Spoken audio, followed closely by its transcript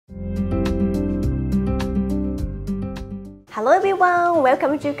Hello everyone,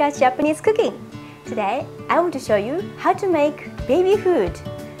 welcome to YUCa Japanese cooking. Today I want to show you how to make baby food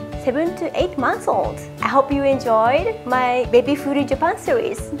 7 to 8 months old. I hope you enjoyed my baby food in Japan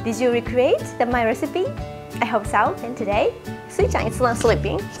series. Did you recreate my recipe? I hope so. And today, Sui-chan is not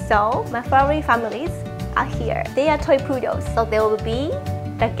sleeping, so my furry families are here. They are toy poodles, so they will be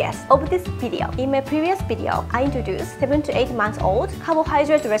the guest of this video. In my previous video, I introduced 7 to 8 months old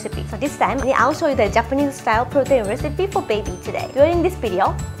carbohydrate recipe. So this time, I'll show you the Japanese style protein recipe for baby today. During this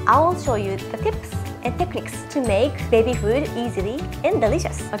video, I will show you the tips and techniques to make baby food easily and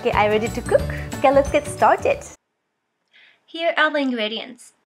delicious. Okay, are you ready to cook? Okay, let's get started. Here are the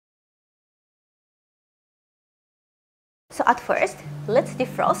ingredients. So at first, let's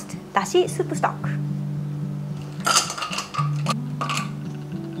defrost dashi soup stock.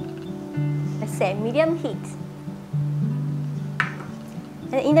 Let's say medium heat.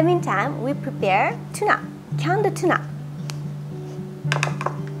 And in the meantime, we prepare tuna, canned tuna.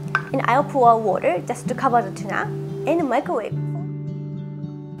 And I'll pour water just to cover the tuna and microwave.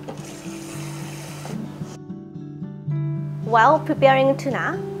 While preparing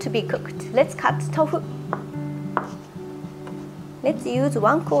tuna to be cooked, let's cut tofu. Let's use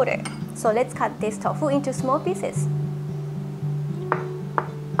 1/4. So let's cut this tofu into small pieces.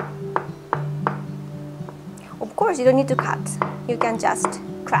 Of course, you don't need to cut. You can just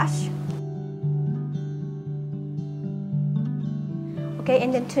crush. Okay,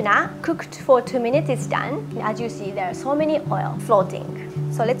 and then tuna cooked for 2 minutes is done. And as you see, there are so many oil floating.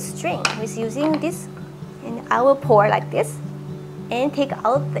 So let's strain with using this, and I will pour like this and take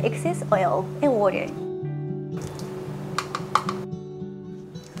out the excess oil and water.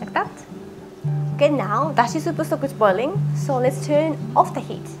 Like that. Okay, now dashi soup stock is boiling, so let's turn off the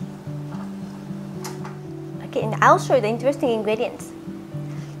heat. Okay, and I'll show you the interesting ingredients.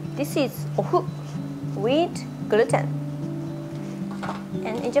 This is tofu, wheat gluten.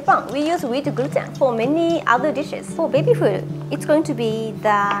 And in Japan, we use wheat gluten for many other dishes. For baby food, it's going to be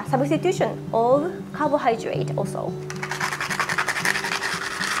the substitution of carbohydrate also.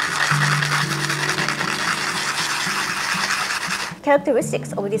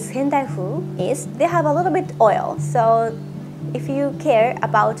 Characteristics of this Sendai food is they have a little bit oil. So if you care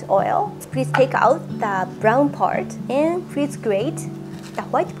about oil, please take out the brown part and please grate the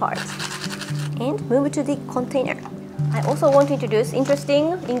white part and move it to the container. I also want to introduce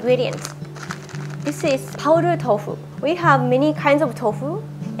interesting ingredients. This is powdered tofu. We have many kinds of tofu,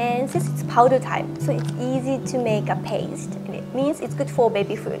 and since it's powder type, so it's easy to make a paste, and it means it's good for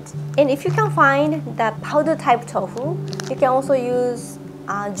baby food. And if you can find the powder type tofu, you can also use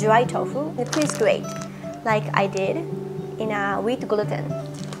dry tofu. Please grate, like I did in a wheat gluten.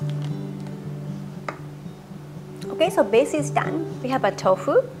 Okay, so base is done. We have a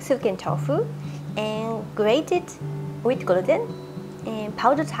tofu, silken tofu, and grated wheat gluten and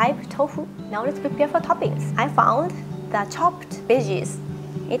powder type tofu. Now let's prepare for toppings. I found the chopped veggies.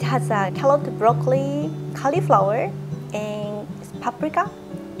 It has a carrot, broccoli, cauliflower, and paprika,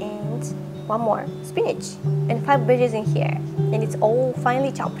 and one more, spinach, and 5 veggies in here. And it's all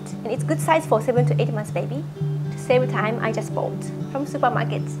finely chopped. And it's good size for 7 to 8 months baby. To save time, I just bought from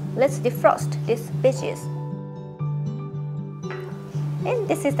supermarkets. Let's defrost these veggies. And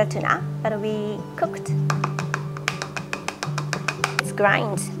this is the tuna that we cooked. It's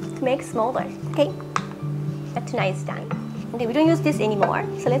grind to make smaller. Okay, the tuna is done. And we don't use this anymore,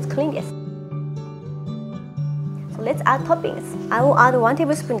 so let's clean this. So let's add toppings. I will add 1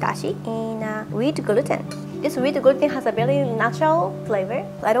 tablespoon dashi in wheat gluten. This wheat gluten has a very natural flavor.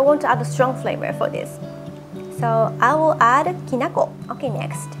 I don't want to add a strong flavor for this. So I will add kinako. Okay,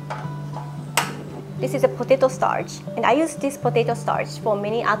 next. This is a potato starch, and I use this potato starch for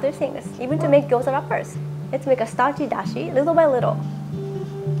many other things, even to make gyoza wrappers. Let's make a starchy dashi little by little.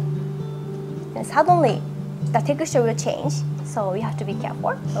 And suddenly, the texture will change, so you have to be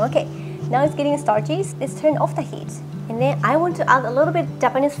careful. Okay, now it's getting starchy. Let's turn off the heat. And then I want to add a little bit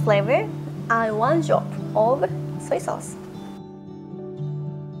Japanese flavor and 1 drop of soy sauce.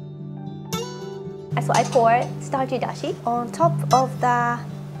 So I pour starchy dashi on top of the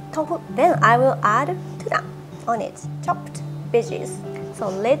tofu. Then I will add tuna on it, chopped veggies. So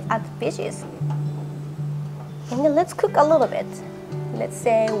let's add veggies. And then let's cook a little bit. Let's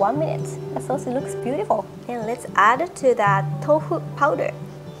say 1 minute. The sauce looks beautiful. And let's add to the tofu powder.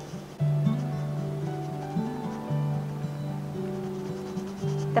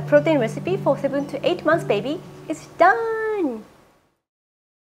 The protein recipe for 7 to 8 months baby is done.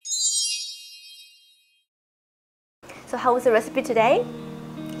 So how was the recipe today?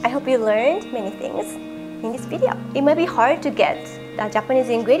 I hope you learned many things in this video. It might be hard to get the Japanese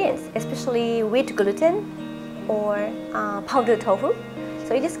ingredients, especially wheat gluten or powdered tofu.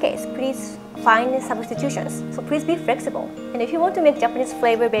 So in this case, please find substitutions. So please be flexible. And if you want to make Japanese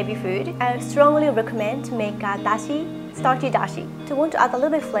flavor baby food, I strongly recommend to make a dashi, starchy dashi. To want to add a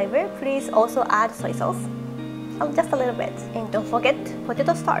little bit flavor, please also add soy sauce. Just a little bit. And don't forget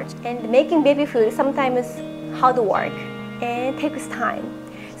potato starch. And making baby food sometimes hard work and takes time.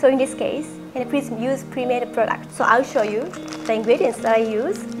 So in this case, and please use pre-made products. So I'll show you the ingredients that I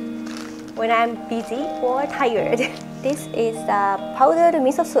use when I'm busy or tired. This is the powdered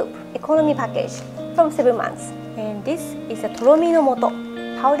miso soup, economy package from 7 months. And this is a toromi no moto,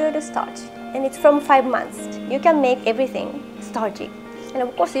 powdered starch. And it's from 5 months. You can make everything starchy. And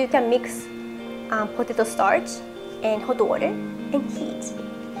of course you can mix potato starch and hot water and heat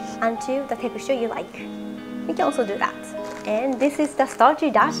until the texture you like. You can also do that. And this is the starchy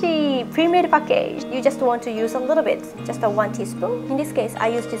dashi pre-made package. You just want to use a little bit, just a 1 teaspoon. In this case, I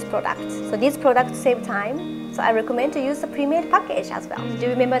use this product. So these products save time. So I recommend to use the pre-made package as well. Do you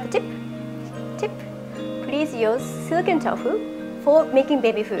remember the tip? Tip. Please use silken tofu for making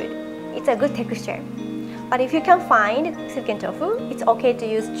baby food. It's a good texture. But if you can find silken tofu, it's okay to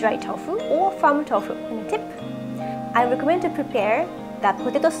use dry tofu or farm tofu. And tip. I recommend to prepare the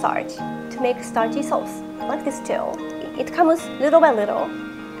potato starch to make starchy sauce like this too. It comes little by little,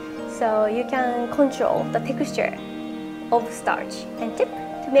 so you can control the texture of starch. And tip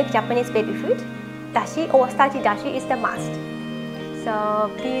to make Japanese baby food, dashi or starchy dashi is the must.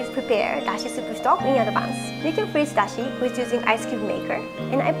 So please prepare dashi soup stock in advance. You can freeze dashi with using ice cube maker,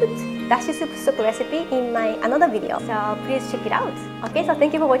 and I put dashi soup stock recipe in my another video, so please check it out. Okay, so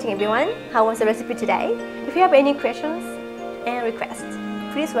thank you for watching everyone. How was the recipe today? If you have any questions and requests,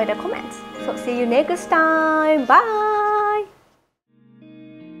 please write a comment. So see you next time. Bye!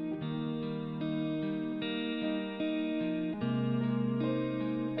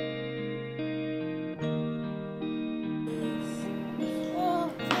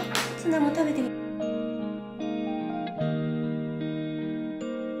 Tunaも食べてみて。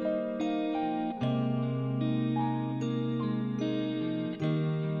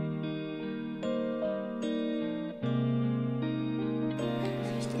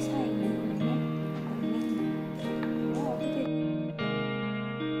そして最後にね、これね、もう出てる。